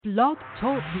Blog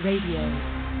Talk Radio.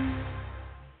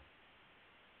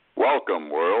 Welcome,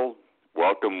 world.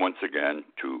 Welcome once again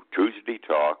to Tuesday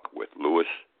Talk with Louis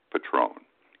Patrone,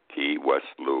 Key West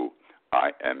Lou.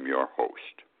 I am your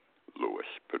host, Louis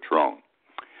Patrone.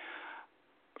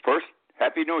 First,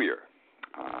 Happy New Year.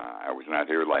 I was not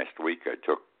here last week. I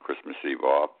took Christmas Eve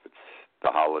off. It's the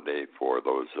holiday for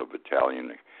those of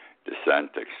Italian descent,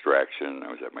 extraction.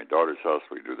 I was at my daughter's house.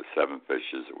 We do the seven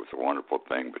fishes. It was a wonderful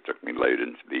thing, but took me late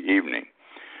into the evening.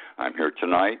 I'm here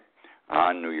tonight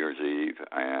on New Year's Eve,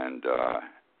 and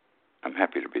I'm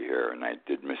happy to be here. And I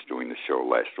did miss doing the show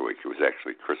last week. It was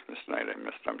actually Christmas night I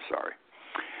missed. I'm sorry.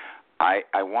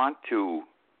 I want to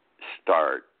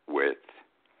start with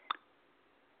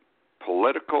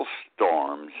political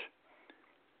storms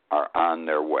are on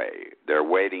their way. They're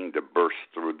waiting to burst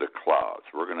through the clouds.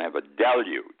 We're going to have a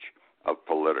deluge of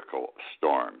political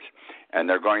storms. And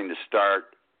they're going to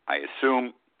start, I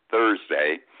assume,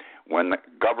 Thursday when the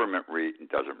government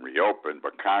doesn't reopen,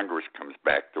 but Congress comes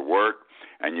back to work,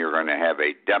 and you're going to have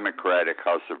a Democratic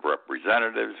House of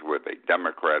Representatives with a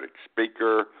Democratic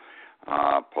Speaker,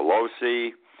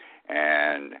 Pelosi,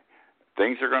 and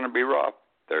things are going to be rough.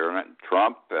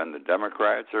 Trump and the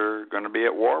Democrats are going to be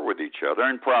at war with each other,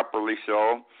 and properly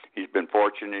so. He's been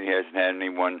fortunate he hasn't had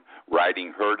anyone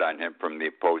riding herd on him from the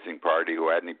opposing party who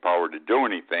had any power to do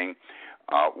anything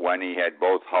when he had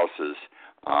both houses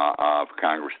of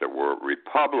Congress that were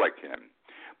Republican.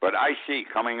 But I see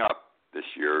coming up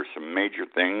this year some major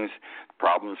things,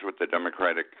 problems with the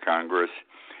Democratic Congress,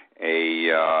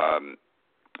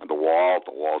 the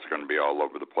wall's going to be all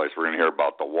over the place. We're going to hear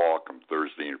about the wall come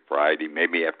Thursday and Friday,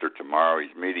 maybe after tomorrow.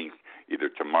 He's meeting either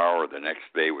tomorrow or the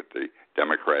next day with the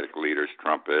Democratic leaders,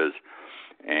 Trump is,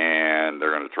 and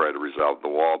they're going to try to resolve the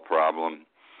wall problem.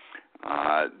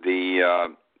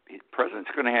 The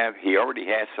president's going to have, he already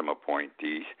has some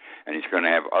appointees, and he's going to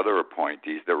have other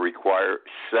appointees that require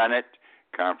Senate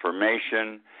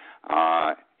confirmation.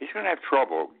 He's going to have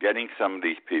trouble getting some of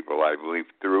these people, I believe,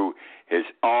 through his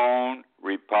own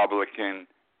Republican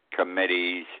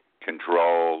committees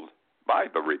controlled by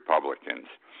the Republicans,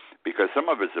 because some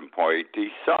of his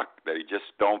appointees suck. They just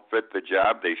don't fit the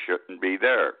job. They shouldn't be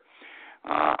there.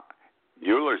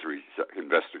 Mueller's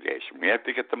investigation. We have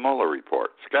to get the Mueller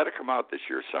report. It's got to come out this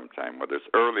year sometime. Whether it's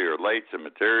early or late, the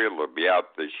material will be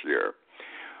out this year.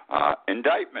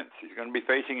 Indictments. He's going to be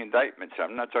facing indictments.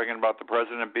 I'm not talking about the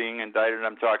president being indicted.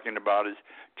 I'm talking about his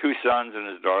two sons and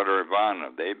his daughter, Ivana.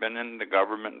 They've been in the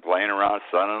government and playing around.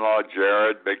 Son-in-law,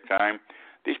 Jared, big time.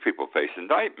 These people face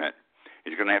indictment.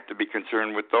 He's going to have to be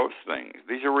concerned with those things.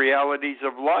 These are realities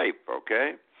of life,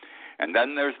 okay? And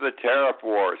then there's the tariff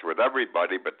wars with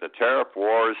everybody, but the tariff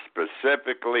wars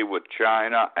specifically with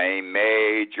China, a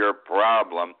major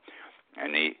problem,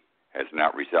 and he has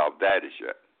not resolved that as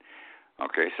yet.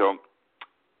 Okay, so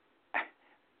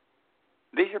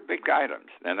these are big items,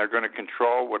 and they're going to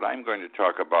control what I'm going to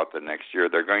talk about the next year.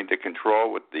 They're going to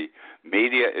control what the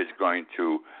media is going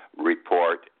to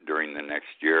report during the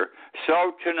next year.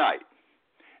 So tonight,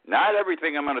 not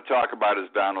everything I'm going to talk about is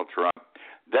Donald Trump.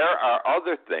 There are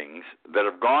other things that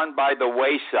have gone by the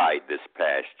wayside this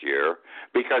past year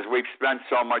because we've spent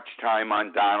so much time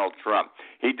on Donald Trump.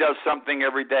 He does something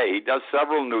every day. He does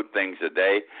several new things a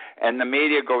day, and the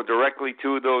media go directly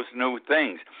to those new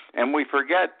things. And we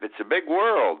forget it's a big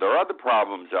world. There are other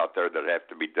problems out there that have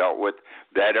to be dealt with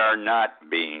that are not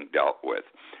being dealt with.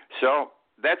 So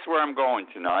that's where I'm going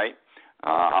tonight.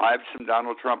 I'll have some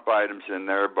Donald Trump items in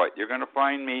there, but you're going to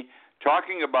find me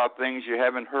talking about things you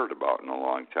haven't heard about in a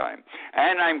long time.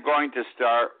 And I'm going to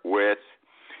start with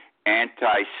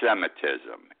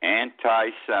anti-Semitism.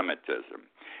 Anti-Semitism.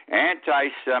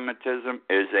 Anti-Semitism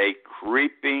is a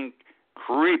creeping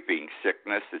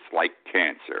sickness. It's like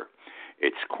cancer.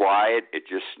 It's quiet. It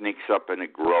just sneaks up and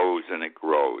it grows and it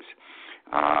grows.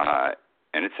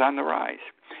 And it's on the rise.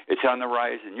 It's on the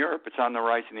rise in Europe. It's on the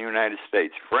rise in the United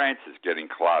States. France is getting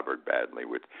clobbered badly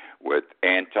with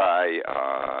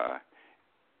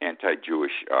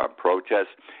anti-Jewish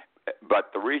protests.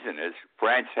 But the reason is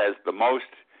France has the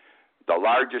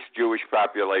largest Jewish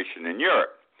population in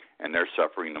Europe, and they're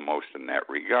suffering the most in that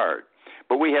regard.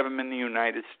 But we have them in the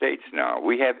United States now.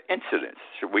 We have incidents.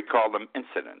 Should we call them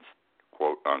incidents,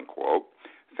 quote, unquote?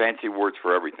 Fancy words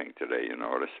for everything today, you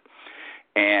notice.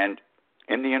 And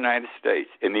in the United States,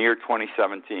 in the year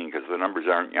 2017, because the numbers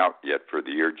aren't out yet for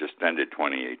the year just ended,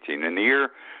 2018, in the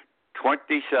year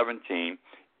 2017,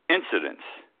 incidents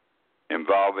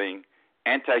involving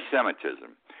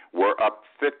anti-Semitism were up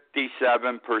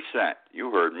 57%.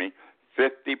 You heard me,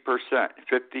 50%,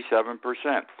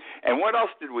 57%. And what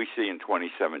else did we see in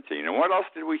 2017? And what else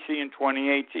did we see in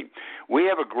 2018? We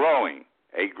have a growing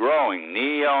a growing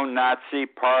neo-Nazi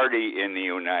party in the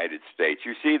United States.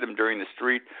 You see them during the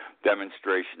street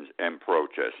demonstrations and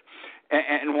protests.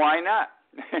 And why not?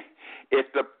 If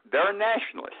they're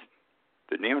nationalists,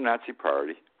 the neo-Nazi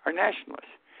party are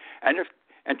nationalists.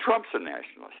 And Trump's a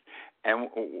nationalist. And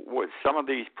with some of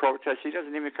these protests, he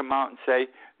doesn't even come out and say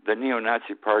the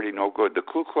neo-Nazi party no good, the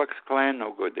Ku Klux Klan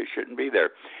no good, they shouldn't be there.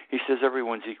 He says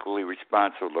everyone's equally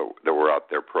responsible that we're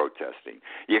out there protesting.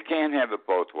 You can't have it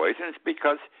both ways, and it's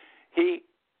because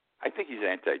I think he's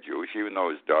anti-Jewish, even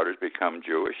though his daughter's become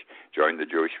Jewish, joined the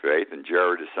Jewish faith, and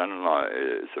Jared, his son-in-law,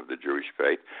 is of the Jewish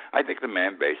faith. I think the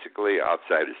man basically,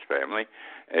 outside his family,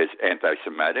 is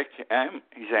anti-Semitic, and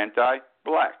he's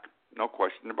anti-black. No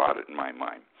question about it in my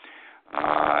mind.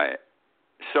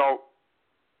 So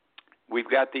we've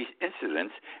got these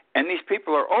incidents, and these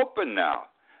people are open now.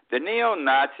 The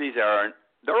neo-Nazis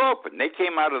they're open. They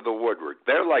came out of the woodwork.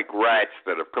 They're like rats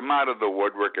that have come out of the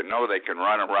woodwork and know they can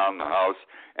run around the house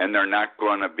and they're not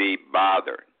going to be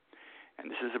bothered. And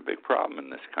this is a big problem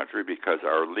in this country because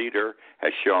our leader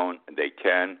has shown they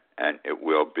can and it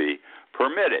will be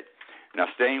permitted. Now,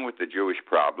 staying with the Jewish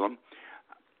problem,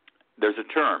 there's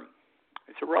a term.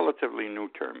 It's a relatively new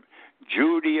term.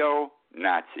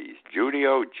 Judeo-Nazis.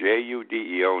 Judeo,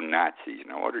 J-U-D-E-O, Nazis.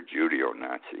 Now, what are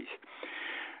Judeo-Nazis?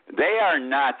 They are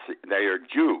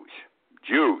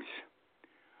Jews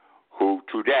who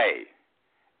today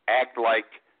act like,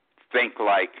 think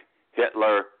like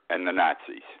Hitler and the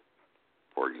Nazis,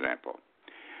 for example.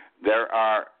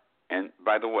 And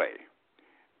by the way,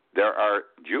 there are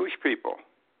Jewish people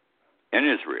in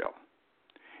Israel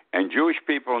and Jewish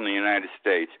people in the United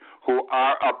States who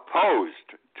are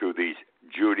opposed to these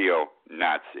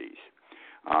Judeo-Nazis.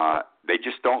 They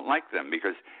just don't like them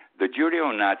because the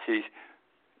Judeo-Nazis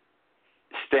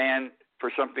stand for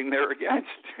something they're against.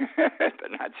 The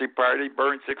Nazi Party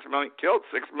killed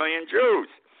 6 million Jews.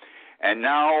 And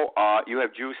now you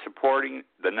have Jews supporting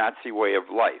the Nazi way of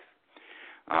life.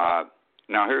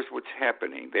 Now here's what's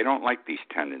happening. They don't like these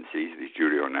tendencies, these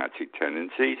Judeo-Nazi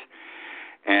tendencies.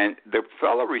 And the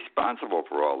fellow responsible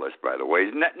for all this, by the way,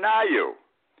 is Netanyahu,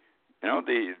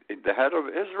 the head of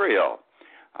Israel.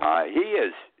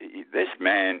 This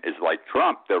man is like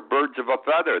Trump. They're birds of a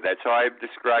feather. That's how I've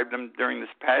described them during this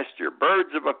past year. Birds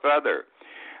of a feather.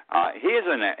 He's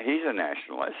a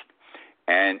nationalist,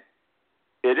 and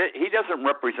he doesn't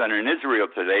represent an Israel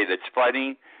today that's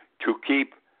fighting to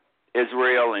keep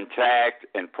Israel intact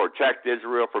and protect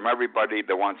Israel from everybody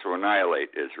that wants to annihilate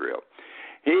Israel.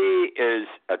 He is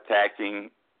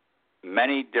attacking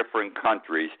many different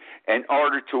countries in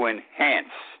order to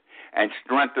enhance and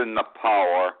strengthen the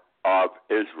power of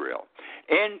Israel.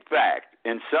 In fact,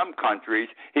 in some countries,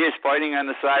 he is fighting on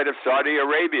the side of Saudi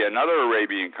Arabia and other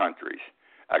Arabian countries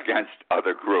against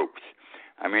other groups.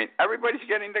 I mean, everybody's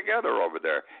getting together over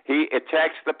there. He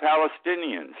attacks the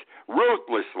Palestinians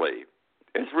ruthlessly.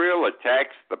 Israel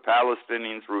attacks the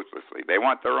Palestinians ruthlessly. They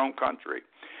want their own country.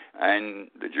 And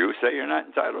the Jews say you're not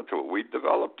entitled to it. We've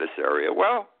developed this area.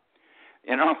 Well,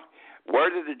 where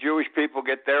did the Jewish people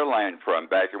get their land from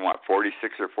back in,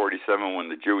 46 or 47 when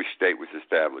the Jewish state was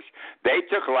established? They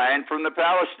took land from the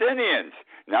Palestinians.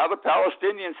 Now the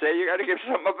Palestinians say you got to give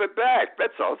some of it back.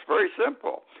 That's all. It's very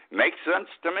simple. Makes sense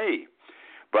to me.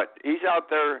 But he's out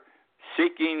there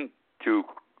seeking to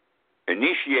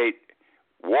initiate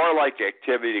warlike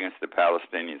activity against the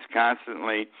Palestinians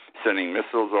constantly, sending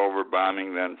missiles over,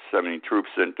 bombing them, sending troops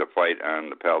in to fight on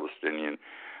the Palestinian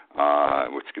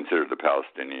what's considered the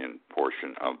Palestinian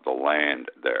portion of the land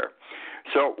there.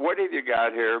 So what have you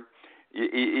got here?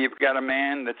 You've got a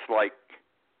man that's like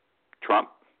Trump.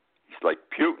 He's like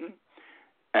Putin,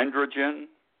 Androgen,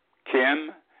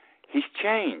 Kim. He's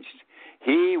changed.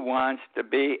 He wants to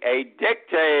be a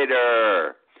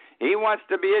dictator. He wants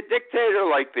to be a dictator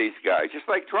like these guys, just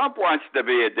like Trump wants to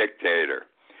be a dictator.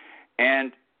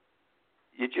 And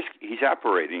he's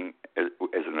operating as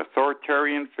an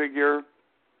authoritarian figure.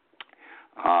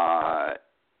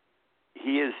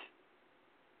 He's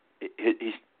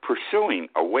pursuing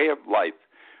a way of life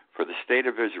for the state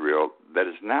of Israel that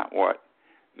is not what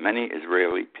many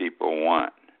Israeli people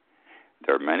want.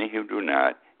 There are many who do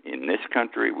not. In this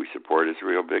country, we support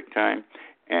Israel big time,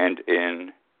 and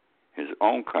in his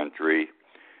own country,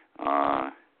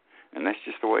 and that's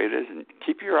just the way it is. And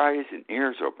keep your eyes and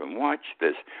ears open. Watch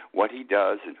this, what he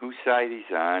does and whose side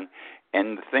he's on,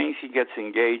 and the things he gets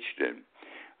engaged in.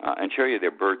 And show you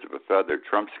they're birds of a feather.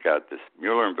 Trump's got this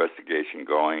Mueller investigation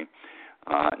going.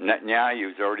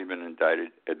 Netanyahu's already been indicted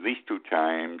at least 2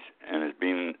 times and is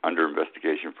being under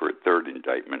investigation for a 3rd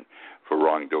indictment for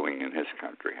wrongdoing in his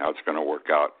country. How it's going to work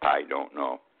out, I don't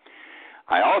know.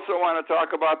 I also want to talk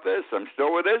about this. I'm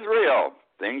still with Israel.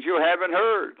 things you haven't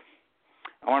heard.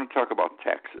 I want to talk about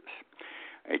Texas.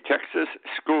 A Texas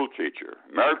school teacher,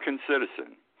 American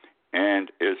citizen,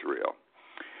 and Israel.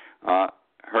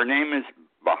 Her name is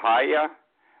Bahaya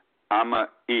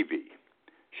Ama-Evi.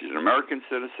 She's an American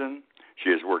citizen.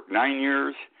 She has worked 9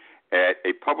 years at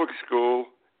a public school,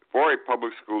 for a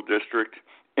public school district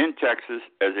in Texas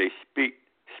as a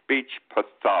speech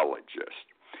pathologist.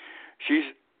 She's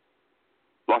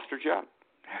lost her job.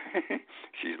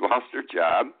 She's lost her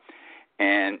job,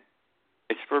 and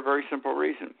it's for a very simple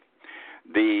reason.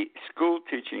 The school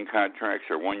teaching contracts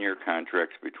are one-year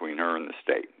contracts between her and the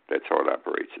state. That's how it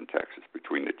operates in Texas,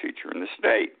 between the teacher and the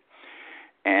state.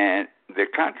 And the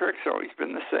contract's always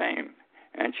been the same,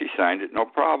 and she signed it no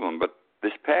problem. But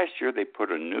this past year, they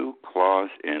put a new clause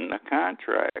in the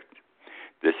contract.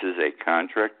 This is a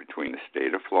contract between the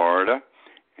state of Florida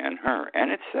and her.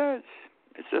 And it says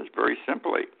very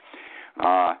simply,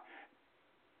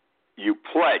 you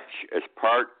pledge as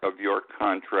part of your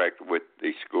contract with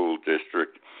the school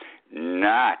district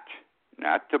not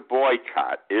to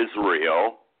boycott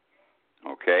Israel,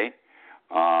 okay,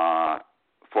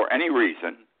 for any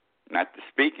reason, not to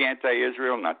speak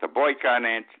anti-Israel, not to boycott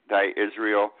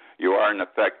anti-Israel. You are, in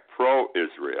effect,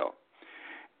 pro-Israel.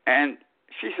 And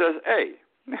she says, hey,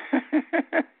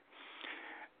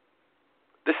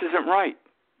 this isn't right.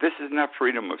 This is not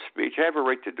freedom of speech. I have a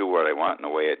right to do what I want in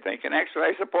the way I think. And actually,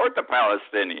 I support the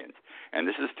Palestinians. And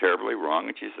this is terribly wrong.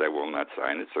 And she said, I will not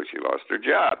sign it. So she lost her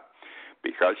job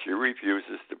because she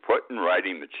refuses to put in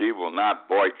writing that she will not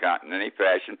boycott in any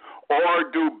fashion or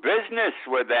do business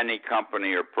with any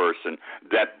company or person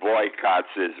that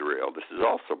boycotts Israel. This is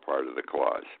also part of the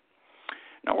clause.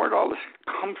 Now, where did all this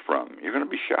come from? You're going to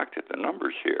be shocked at the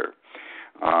numbers here.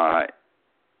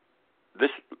 This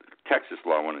Texas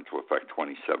law went into effect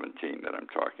 2017 that I'm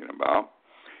talking about.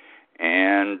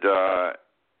 And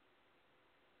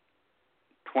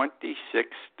 26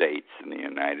 states in the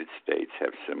United States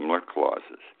have similar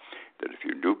clauses that if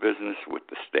you do business with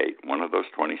the state, one of those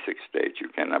 26 states, you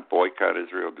cannot boycott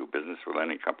Israel, do business with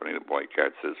any company that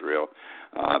boycotts Israel,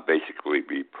 basically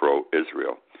be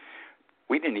pro-Israel.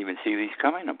 We didn't even see these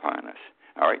coming upon us.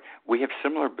 All right, we have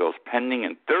similar bills pending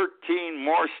in 13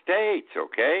 more states,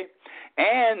 okay?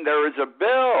 And there is a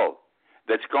bill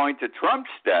that's going to Trump's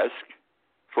desk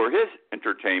for his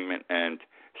entertainment and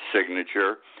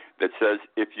signature that says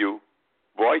if you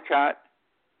boycott,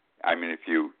 if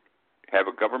you have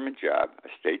a government job, a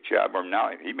state job, or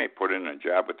now he may put in a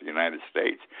job with the United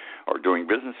States or doing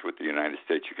business with the United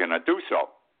States, you cannot do so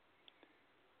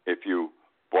if you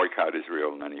boycott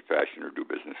Israel in any fashion or do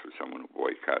business with someone who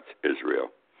boycotts Israel.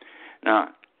 Now,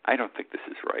 I don't think this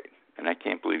is right, and I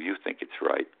can't believe you think it's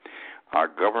right. Our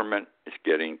government is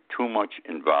getting too much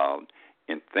involved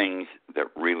in things that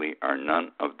really are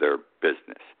none of their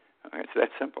business. It's that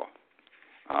simple.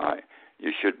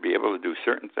 You should be able to do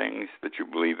certain things that you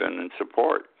believe in and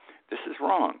support. This is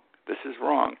wrong. This is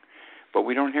wrong. But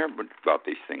we don't hear about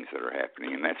these things that are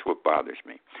happening, and that's what bothers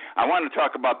me. I want to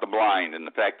talk about the blind and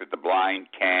the fact that the blind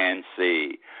can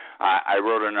see. I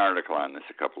wrote an article on this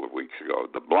a couple of weeks ago.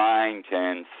 The blind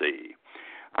can see.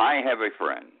 I have a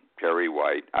friend, Terry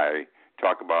White. I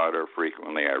talk about her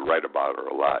frequently. I write about her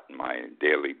a lot in my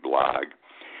daily blog.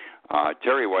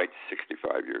 Terry White's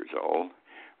 65 years old.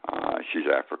 She's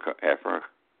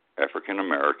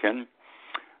African-American.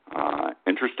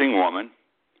 Interesting woman.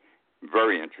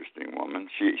 Very interesting woman.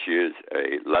 She is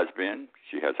a lesbian.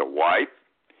 She has a wife,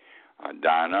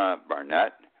 Donna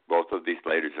Barnett. Both of these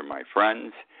ladies are my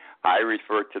friends. I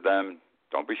refer to them,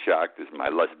 don't be shocked, as my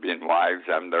lesbian wives.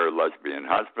 I'm their lesbian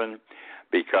husband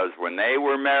because when they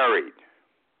were married,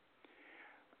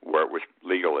 where it was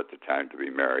legal at the time to be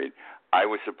married, I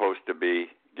was supposed to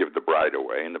give the bride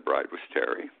away, and the bride was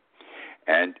Terry.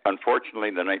 And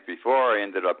unfortunately, the night before, I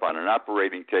ended up on an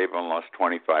operating table and lost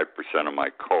 25% of my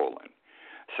colon.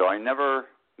 So I never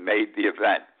made the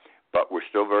event, but we're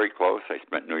still very close. I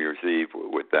spent New Year's Eve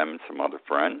with them and some other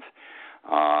friends.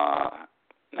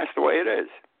 That's the way it is.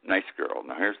 Nice girl.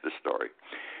 Now, here's the story.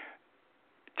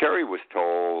 Terry was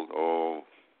told,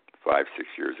 5-6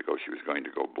 years ago, she was going to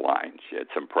go blind. She had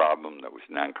some problem that was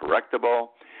non-correctable,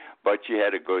 but she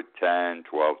had a good 10,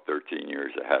 12, 13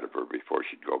 years ahead of her before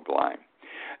she'd go blind.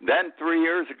 Then 3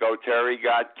 years ago, Terry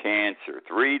got cancer,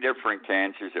 3 different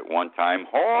cancers at one time.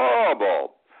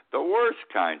 Horrible, the worst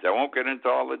kinds. I won't get into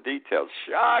all the details.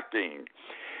 Shocking.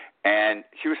 And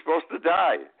she was supposed to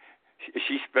die.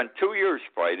 She spent 2 years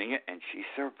fighting it, and she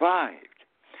survived.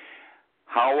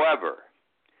 However,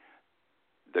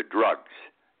 the drugs,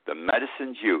 the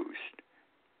medicines used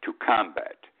to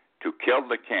kill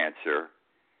the cancer,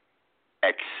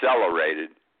 accelerated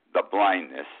the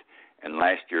blindness, And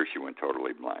last year she went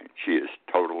totally blind. She is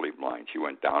totally blind. She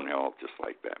went downhill just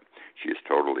like that. She is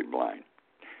totally blind.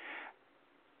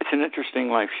 It's an interesting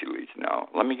life she leads now.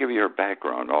 Let me give you her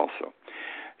background also.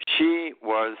 She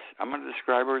was, I'm going to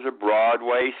describe her as a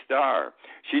Broadway star.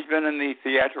 She's been in the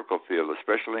theatrical field,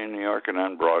 especially in New York and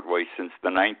on Broadway, since the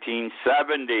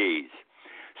 1970s.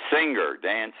 Singer,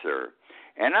 dancer.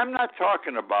 And I'm not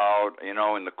talking about,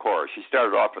 in the chorus. She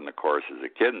started off in the chorus as a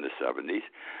kid in the 70s.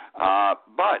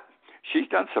 But she's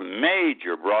done some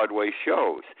major Broadway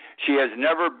shows. She has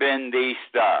never been the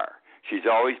star. She's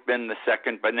always been the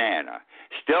second banana.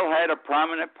 Still had a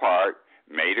prominent part,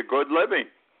 made a good living,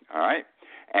 all right?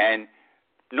 And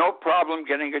no problem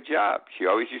getting a job. She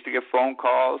always used to get phone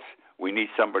calls. We need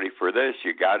somebody for this.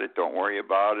 You got it. Don't worry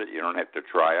about it. You don't have to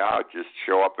try out. Just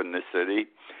show up in this city.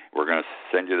 We're going to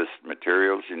send you the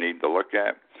materials you need to look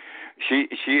at.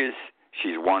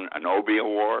 She's won an Obie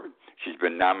Award. She's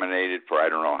been nominated for I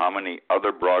don't know how many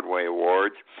other Broadway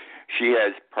awards. She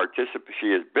has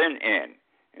been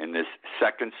in this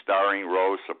second starring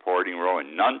role, supporting role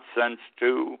in Nonsense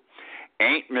 2.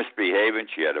 Ain't Misbehaving,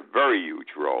 she had a very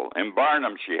huge role. In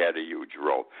Barnum, she had a huge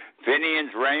role.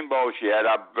 Finian's Rainbow, she had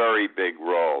a very big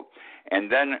role.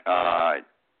 And then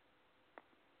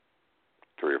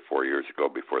 3 or 4 years ago,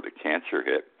 before the cancer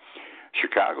hit,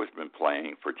 Chicago's been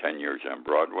playing for 10 years on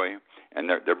Broadway, and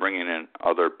they're bringing in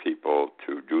other people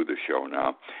to do the show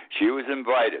now. She was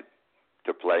invited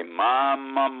to play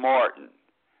Mama Morton.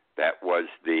 That was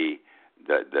the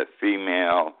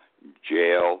female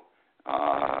jail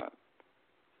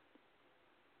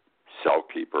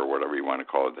cellkeeper, whatever you want to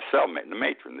call it, the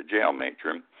matron, the jail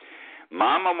matron.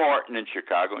 Mama Morton in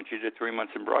Chicago, and she did 3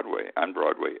 months on Broadway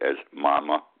as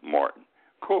Mama Morton.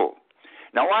 Cool.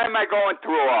 Now, why am I going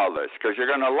through all this? Because you're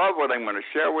going to love what I'm going to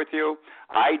share with you.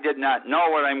 I did not know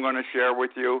what I'm going to share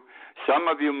with you. Some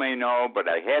of you may know, but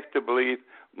I have to believe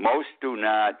most do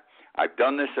not. I've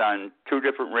done this on 2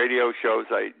 different radio shows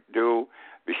I do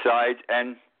besides,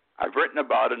 and I've written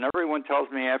about it, and everyone tells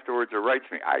me afterwards or writes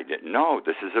me, I didn't know.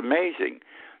 This is amazing.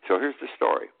 So here's the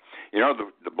story.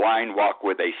 The blind walk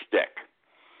with a stick.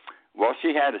 Well,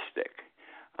 she had a stick,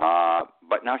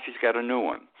 but now she's got a new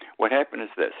one. What happened is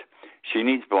this. She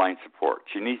needs blind support.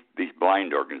 She needs these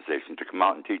blind organizations to come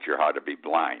out and teach her how to be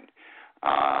blind.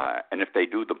 And if they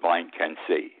do, the blind can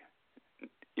see.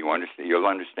 You'll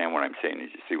understand what I'm saying as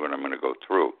you see what I'm going to go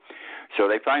through. So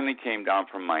they finally came down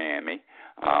from Miami.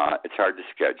 It's hard to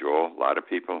schedule. A lot of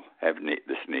people have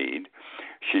this need.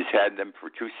 She's had them for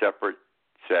 2 separate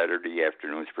Saturday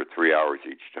afternoons for 3 hours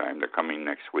each time. They're coming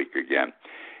next week again.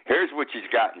 Here's what she's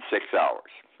got in 6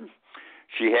 hours.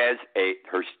 She has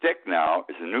her stick now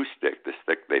is a new stick. The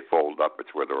stick they fold up.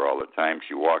 It's with her all the time.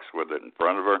 She walks with it in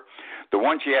front of her. The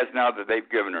one she has now that they've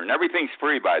given her, and everything's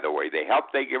free, by the way. The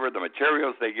help they give her, the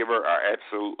materials they give her are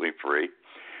absolutely free.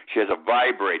 She has a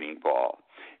vibrating ball.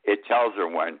 It tells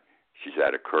her when she's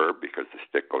at a curb because the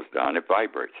stick goes down. It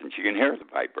vibrates, and she can hear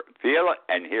the vibration, feel it,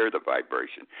 and hear the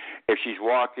vibration. If she's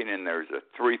walking and there's a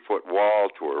 3-foot wall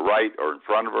to her right or in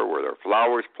front of her where there are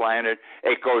flowers planted,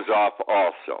 it goes off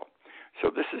also. So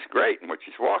this is great. And when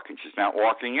she's walking, she's not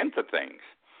walking into things.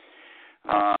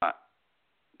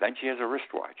 Then she has a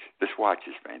wristwatch. This watch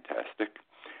is fantastic.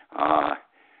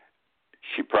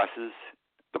 She presses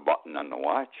the button on the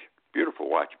watch. Beautiful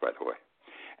watch, by the way.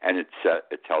 And it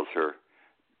tells her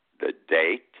the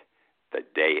date, the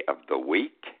day of the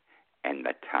week, and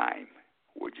the time.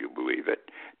 Would you believe it?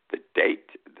 The date,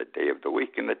 the day of the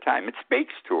week, and the time. It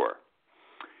speaks to her.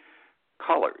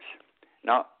 Colors.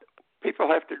 Now, people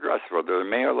have to dress, whether they're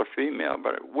male or female,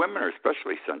 but women are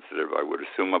especially sensitive, I would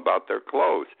assume, about their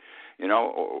clothes.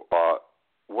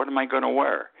 What am I going to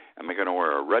wear? Am I going to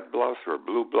wear a red blouse or a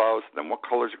blue blouse? Then what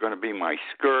colors are going to be my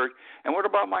skirt? And what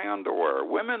about my underwear?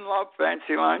 Women love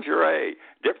fancy lingerie,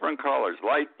 different colors,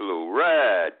 light blue,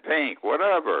 red, pink,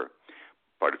 whatever.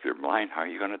 But if you're blind, how are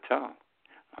you going to tell?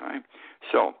 All right?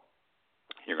 So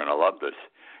you're going to love this.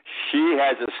 She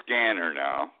has a scanner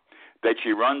now that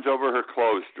she runs over her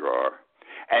clothes drawer,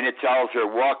 and it tells her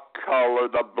what color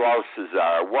the blouses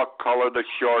are, what color the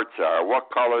shorts are, what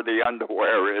color the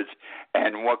underwear is,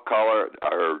 and what color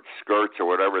her skirts or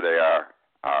whatever they are.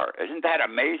 Isn't that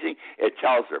amazing? It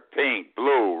tells her pink,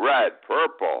 blue, red,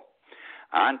 purple.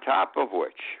 On top of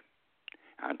which,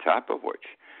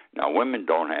 now women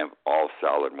don't have all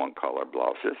solid one-color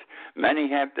blouses. Many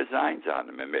have designs on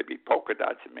them. It may be polka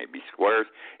dots. It may be squares.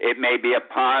 It may be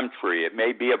a palm tree. It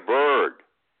may be a bird.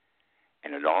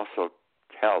 And it also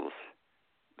tells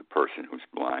the person who's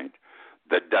blind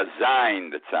the design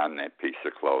that's on that piece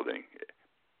of clothing.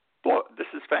 Boy, this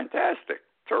is fantastic.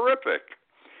 Terrific.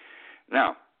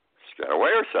 Now, she's got to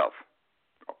weigh herself.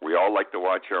 We all like to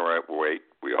watch our weight.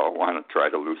 We all want to try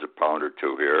to lose a pound or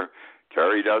two here.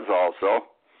 Terry does also.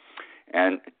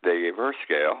 And they gave her a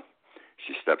scale.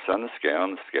 She steps on the scale,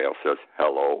 and the scale says,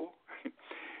 hello.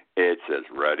 It says,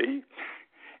 ready.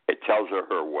 It tells her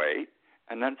her weight,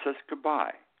 and then it says,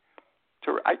 goodbye.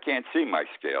 So I can't see my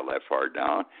scale that far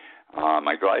down.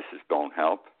 My glasses don't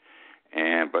help.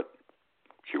 But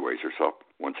she weighs herself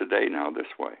once a day now this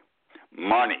way.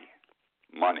 Money.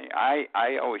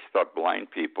 I always thought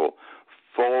blind people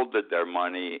folded their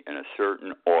money in a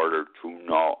certain order to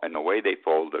know, and the way they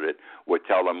folded it would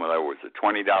tell them whether it was a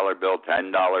 $20 bill,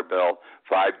 $10 bill,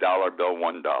 $5 bill,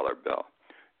 $1 bill.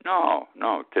 No.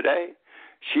 Today,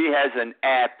 she has an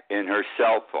app in her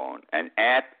cell phone.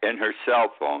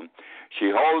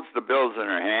 She holds the bills in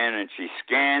her hand, and she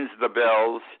scans the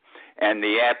bills, and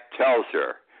the app tells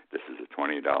her this is a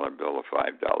 $20 bill, a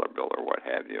 $5 bill, or what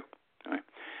have you. All right?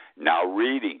 Now,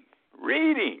 reading.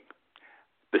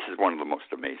 This is one of the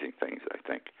most amazing things, I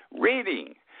think.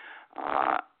 Reading.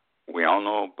 We all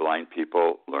know blind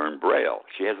people learn Braille.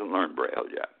 She hasn't learned Braille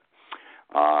yet.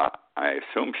 I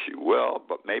assume she will,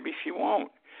 but maybe she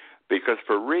won't. Because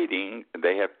for reading,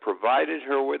 they have provided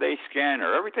her with a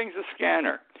scanner. Everything's a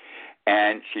scanner.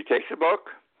 And she takes a book,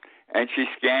 and she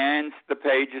scans the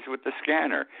pages with the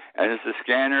scanner. And as the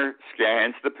scanner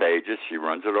scans the pages, she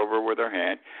runs it over with her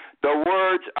hand. The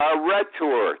words are read to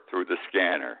her through the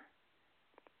scanner.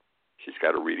 She's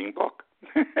got a reading book.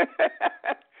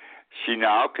 She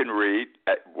now can read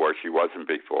where she wasn't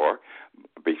before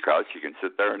because she can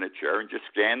sit there in a chair and just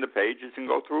scan the pages and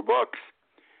go through books.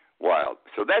 Wild.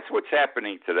 So that's what's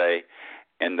happening today.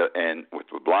 And with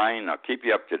the blind, I'll keep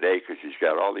you up to date because she's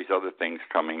got all these other things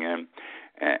coming in.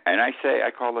 And I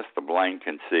call this the blind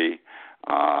can see.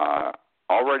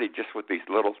 Already just with these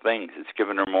little things, it's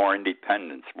given her more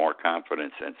independence, more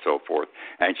confidence, and so forth.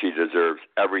 And she deserves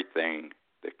everything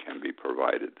that can be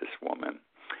provided, this woman.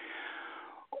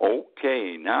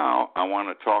 Okay, now I want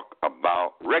to talk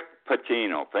about Rick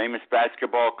Pitino, famous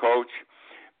basketball coach.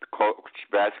 Coached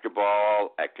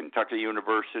basketball at Kentucky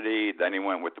University. Then he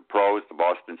went with the pros, the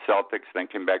Boston Celtics. Then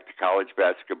came back to college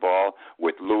basketball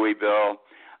with Louisville.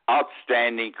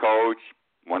 Outstanding coach,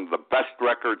 one of the best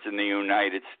records in the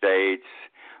United States.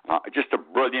 Just a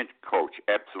brilliant coach,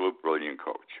 absolute brilliant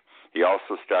coach. He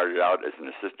also started out as an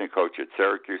assistant coach at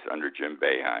Syracuse under Jim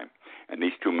Boeheim. And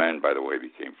these two men, by the way,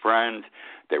 became friends.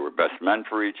 They were best men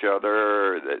for each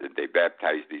other. They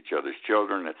baptized each other's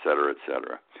children, et cetera, et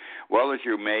cetera. Well, as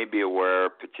you may be aware,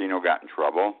 Pitino got in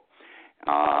trouble.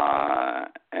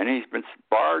 And he's been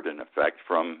barred, in effect,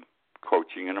 from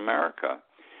coaching in America.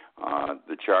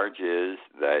 The charge is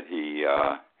that he,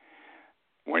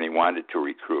 when he wanted to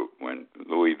recruit, when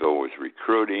Louisville was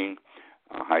recruiting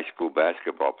high school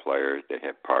basketball players, they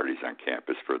had parties on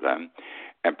campus for them,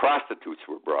 and prostitutes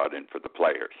were brought in for the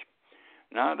players.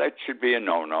 Now, that should be a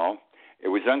no-no. It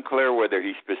was unclear whether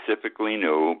he specifically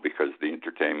knew, because the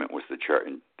entertainment was the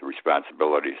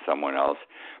responsibility of someone else.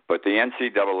 But the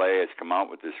NCAA has come out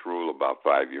with this rule about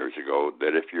 5 years ago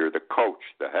that if you're the coach,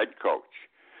 the head coach,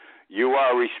 you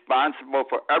are responsible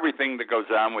for everything that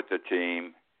goes on with the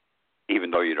team,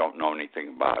 even though you don't know anything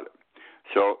about it.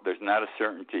 So there's not a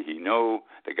certainty he knew.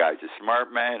 The guy's a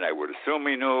smart man. I would assume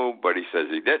he knew, but he says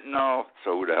he didn't know,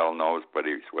 so who the hell knows? But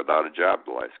he's without a job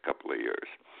the last couple of years.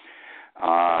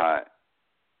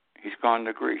 He's gone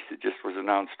to Greece. It just was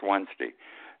announced Wednesday.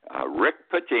 Rick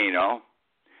Pitino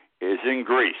is in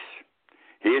Greece.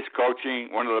 He is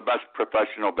coaching one of the best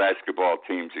professional basketball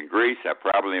teams in Greece. I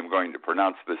probably am going to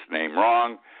pronounce this name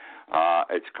wrong.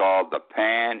 It's called the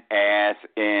Panathinaikos.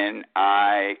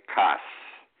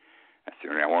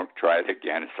 I won't try it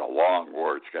again. It's a long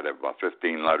word. It's got about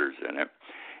 15 letters in it.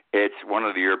 It's one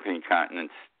of the European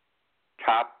continent's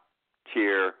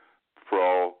top-tier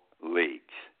pro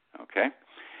leagues. Okay?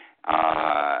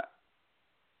 I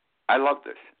love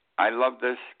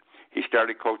this. He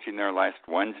started coaching there last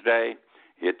Wednesday.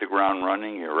 He hit the ground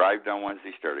running. He arrived on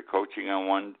Wednesday, started coaching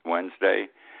on Wednesday.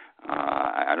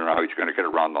 I don't know how he's going to get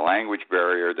around the language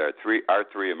barrier. There are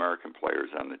three American players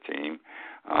on the team.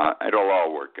 It'll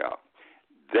all work out.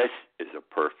 This is a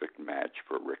perfect match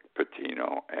for Rick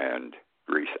Pitino and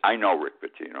Greece. I know Rick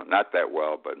Pitino, not that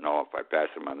well, but know if I pass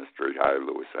him on the street, hi,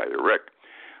 Louis, hi, Rick.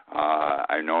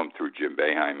 I know him through Jim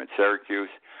Boeheim at Syracuse.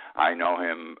 I know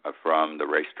him from the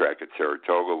racetrack at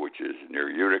Saratoga, which is near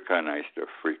Utica, and I used to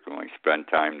frequently spend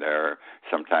time there,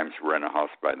 sometimes rent a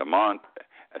house by the month.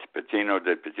 As Pitino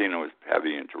did, Pitino was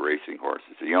heavy into racing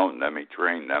horses. He owned them, he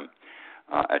trained them,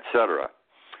 etc.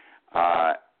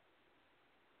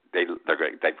 They've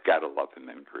got to love him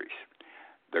in Greece.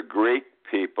 The Greek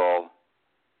people,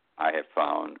 I have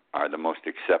found, are the most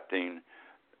accepting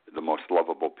the most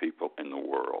lovable people in the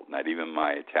world. Not even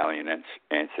my Italian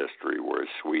ancestry were as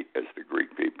sweet as the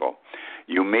Greek people.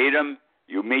 You meet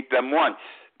them once.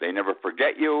 They never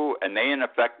forget you, and they, in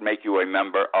effect, make you a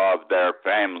member of their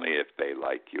family if they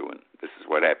like you. And this is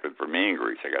what happened for me in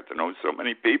Greece. I got to know so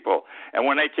many people. And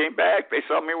when they came back, they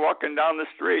saw me walking down the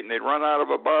street, and they'd run out of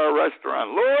a bar or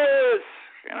restaurant. Louis!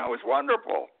 You know, it was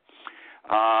wonderful.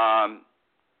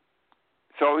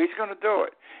 So he's going to do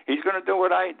it. He's going to do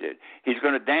what I did. He's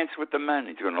going to dance with the men.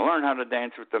 He's going to learn how to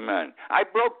dance with the men. I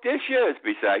broke dishes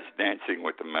besides dancing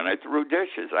with the men. I threw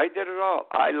dishes. I did it all.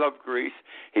 I love Greece.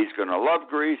 He's going to love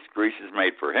Greece. Greece is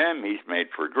made for him. He's made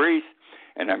for Greece.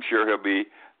 And I'm sure he'll be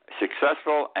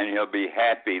successful and he'll be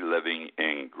happy living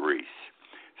in Greece.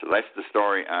 So that's the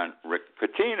story on Rick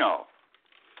Pitino,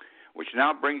 which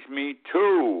now brings me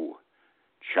to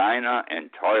China and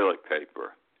toilet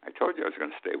paper. I told you I was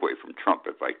going to stay away from Trump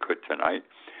if I could tonight,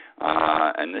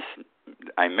 and this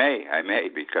I may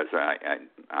because I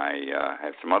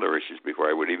have some other issues before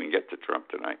I would even get to Trump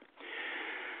tonight.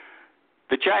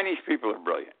 The Chinese people are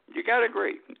brilliant. You got to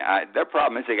agree. Their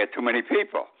problem is they got too many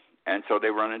people, and so they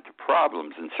run into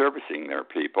problems in servicing their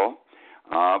people.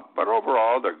 But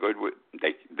overall, they're good with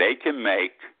they can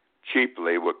make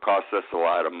cheaply what costs us a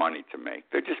lot of money to make.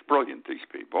 They're just brilliant, these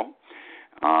people.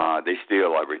 They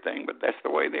steal everything, but that's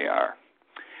the way they are.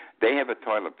 They have a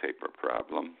toilet paper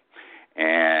problem,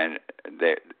 and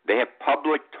they have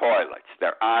public toilets.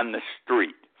 They're on the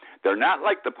street. They're not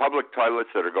like the public toilets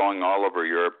that are going all over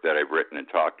Europe that I've written and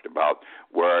talked about,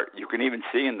 where you can even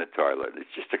see in the toilet. It's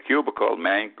just a cubicle.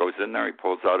 Man goes in there, he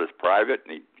pulls out his private,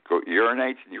 and he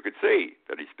urinates, and you can see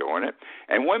that he's doing it.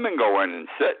 And women go in and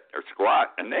sit or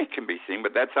squat, and they can be seen,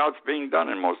 but that's how it's being done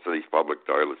in most of these public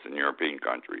toilets in European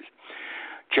countries.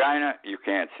 China, you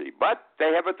can't see. But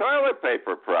they have a toilet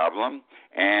paper problem,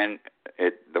 and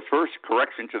the first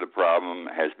correction to the problem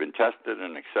has been tested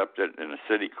and accepted in a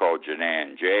city called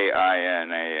Jinan,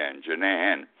 Jinan,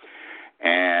 Jinan.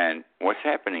 And what's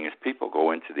happening is people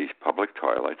go into these public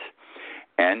toilets,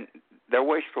 and they're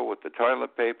wasteful with the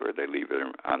toilet paper. They leave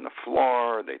it on the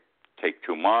floor. They take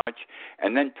too much.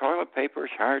 And then toilet paper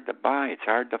is hard to buy. It's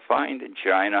hard to find in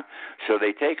China. So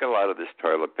they take a lot of this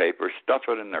toilet paper, stuff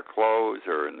it in their clothes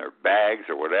or in their bags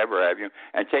or whatever have you,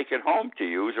 and take it home to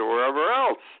use or wherever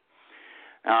else.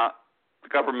 Now, the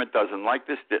government doesn't like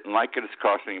this, didn't like it. It's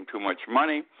costing them too much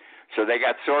money. So they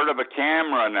got sort of a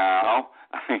camera now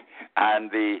on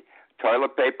the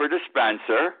toilet paper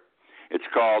dispenser. It's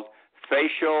called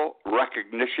facial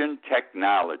recognition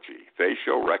technology.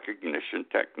 Facial recognition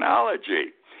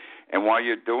technology. And while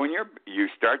you're doing you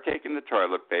start taking the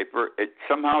toilet paper, it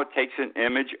somehow takes an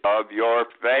image of your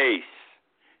face.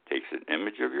 Takes an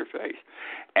image of your face.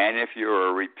 And if you're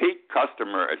a repeat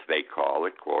customer, as they call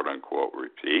it, quote unquote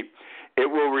repeat, it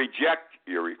will reject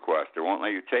your request. It won't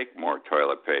let you take more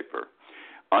toilet paper.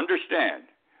 Understand,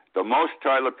 the most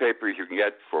toilet paper you can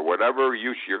get for whatever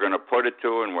use you're going to put it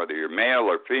to, and whether you're male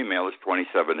or female, is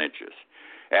 27 inches.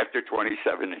 After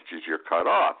 27 inches, you're cut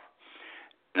off.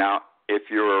 Now, if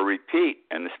you're a repeat,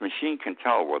 and this machine can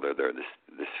tell whether they're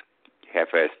this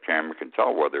half-assed camera can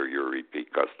tell whether you're a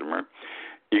repeat customer,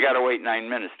 you got to wait 9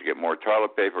 minutes to get more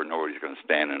toilet paper. Nobody's going to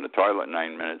stand in the toilet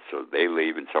 9 minutes, so they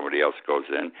leave and somebody else goes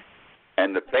in.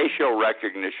 And the facial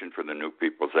recognition for the new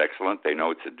people is excellent. They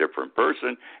know it's a different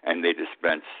person, and they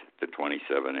dispense the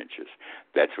 27 inches.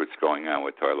 That's what's going on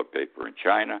with toilet paper in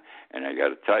China. And I got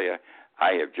to tell you,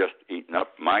 I have just eaten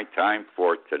up my time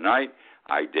for tonight.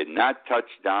 I did not touch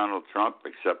Donald Trump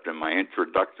except in my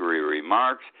introductory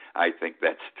remarks. I think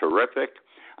that's terrific.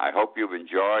 I hope you've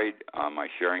enjoyed my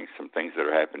sharing some things that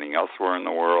are happening elsewhere in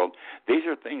the world. These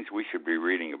are things we should be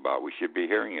reading about. We should be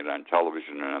hearing it on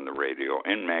television and on the radio,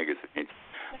 in magazines.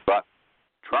 But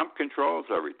Trump controls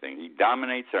everything. He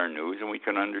dominates our news, and we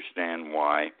can understand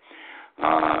why.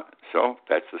 So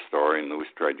that's the story, and Louis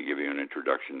tried to give you an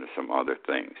introduction to some other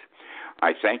things.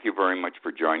 I thank you very much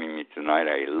for joining me tonight.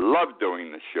 I love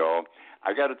doing the show.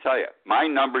 I got to tell you, my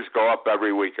numbers go up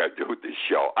every week I do this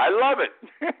show. I love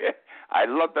it. I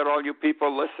love that all you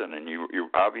people listen, and you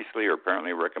obviously or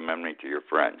apparently recommend me to your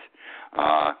friends.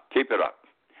 Keep it up.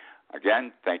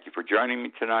 Again, thank you for joining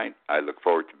me tonight. I look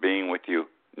forward to being with you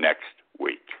next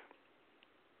week.